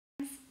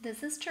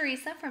This is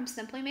Teresa from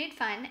Simply Made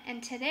Fun,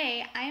 and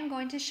today I am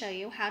going to show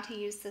you how to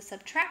use the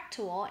Subtract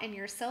tool in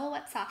your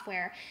Silhouette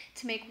software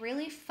to make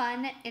really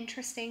fun,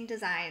 interesting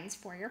designs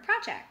for your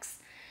projects.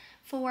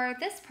 For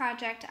this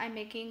project, I'm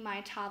making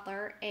my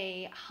toddler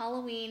a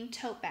Halloween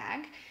tote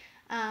bag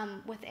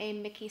with a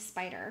Mickey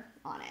spider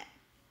on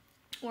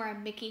it, or a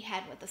Mickey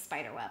head with a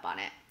spider web on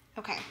it.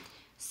 Okay,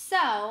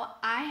 so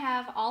I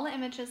have all the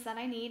images that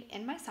I need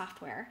in my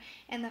software,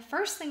 and the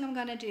first thing I'm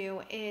going to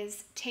do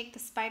is take the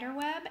spider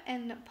web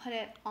and put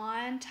it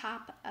on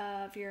top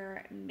of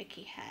your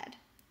Mickey head.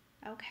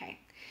 Okay,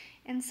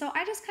 and so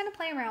I just kind of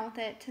play around with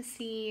it to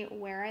see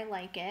where I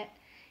like it,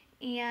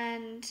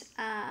 and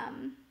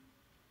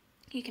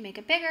you can make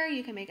it bigger,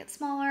 you can make it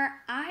smaller.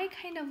 I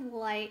kind of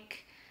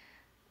like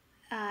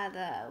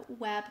the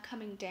web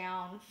coming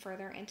down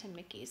further into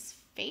Mickey's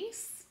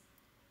face.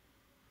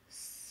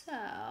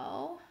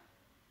 So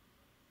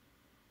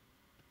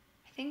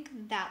I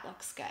think that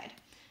looks good.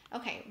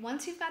 Okay,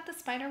 once you've got the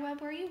spider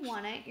web where you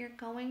want it, you're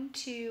going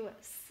to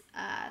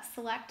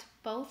select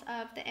both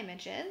of the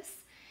images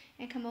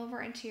and come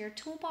over into your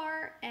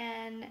toolbar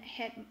and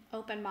hit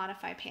Open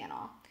Modify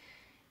Panel.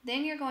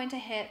 Then you're going to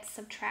hit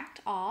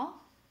Subtract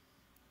All.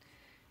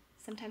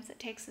 Sometimes it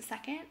takes a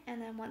second,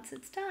 and then once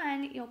it's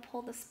done, you'll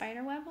pull the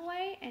spider web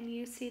away and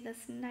you see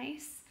this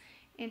nice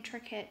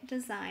intricate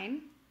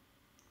design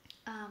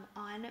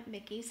on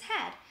Mickey's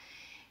head.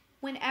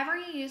 Whenever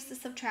you use the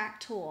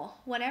Subtract tool,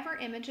 whatever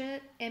image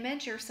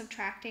you're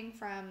subtracting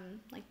from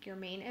like your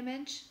main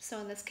image, so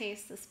in this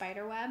case the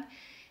spider web,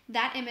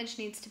 that image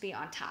needs to be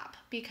on top,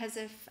 because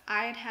if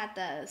I had had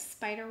the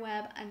spider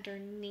web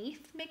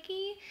underneath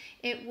Mickey,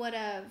 it would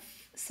have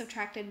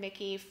subtracted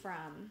Mickey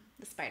from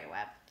the spider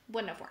web.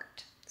 Wouldn't have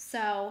worked.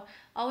 So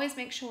always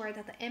make sure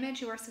that the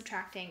image you are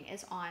subtracting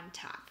is on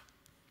top.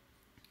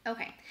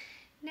 Okay,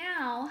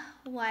 now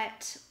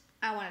what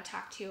I want to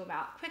talk to you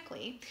about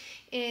quickly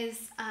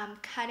is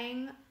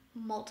cutting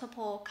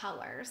multiple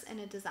colors in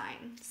a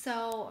design.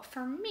 So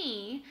for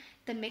me,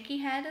 the Mickey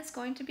head is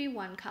going to be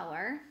one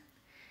color,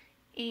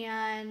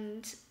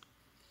 and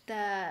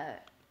the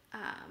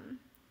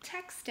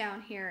text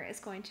down here is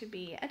going to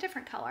be a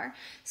different color.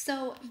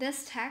 So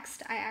this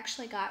text I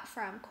actually got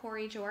from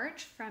Corey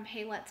George from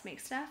Hey Let's Make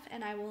Stuff,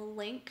 and I will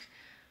link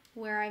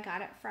where I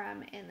got it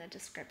from in the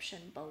description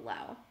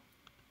below.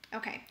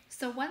 Okay,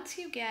 so once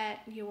you get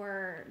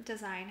your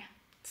design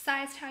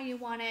sized how you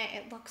want it,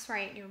 it looks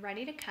right, and you're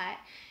ready to cut,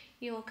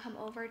 you will come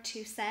over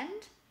to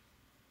Send,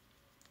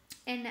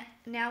 and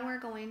now we're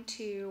going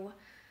to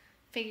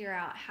figure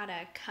out how to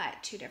cut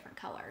two different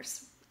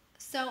colors.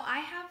 So I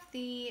have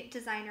the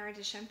Designer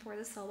Edition for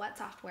the Silhouette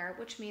software,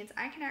 which means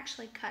I can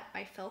actually cut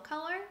by fill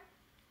color.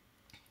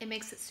 It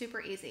makes it super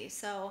easy.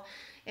 So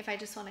if I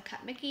just want to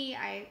cut Mickey,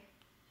 I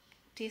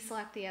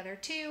deselect the other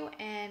two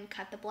and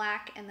cut the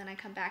black, and then I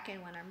come back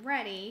in when I'm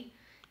ready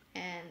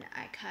and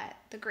I cut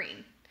the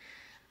green.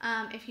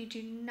 If you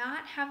do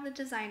not have the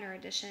Designer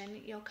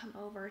Edition, you'll come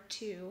over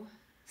to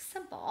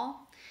Simple,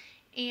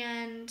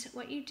 and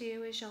what you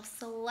do is you'll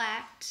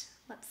select,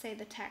 let's say,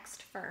 the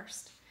text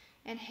first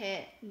and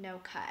hit No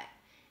Cut,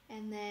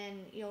 and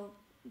then you'll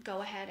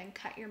go ahead and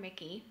cut your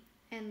Mickey,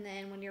 and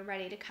then when you're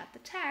ready to cut the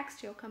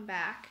text, you'll come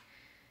back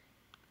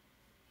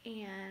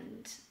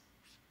and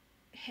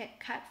hit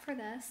Cut for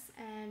this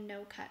and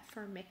No Cut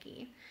for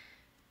Mickey.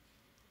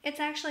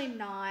 It's actually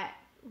not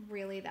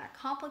really that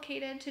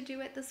complicated to do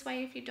it this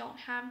way if you don't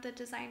have the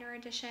Designer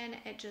Edition.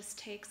 It just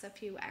takes a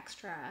few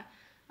extra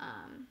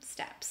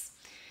steps.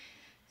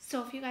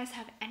 So if you guys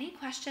have any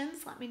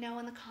questions, let me know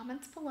in the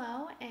comments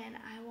below, and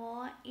I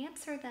will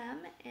answer them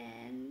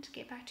and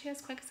get back to you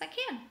as quick as I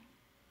can.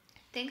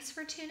 Thanks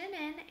for tuning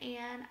in,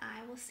 and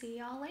I will see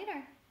y'all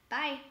later.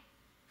 Bye.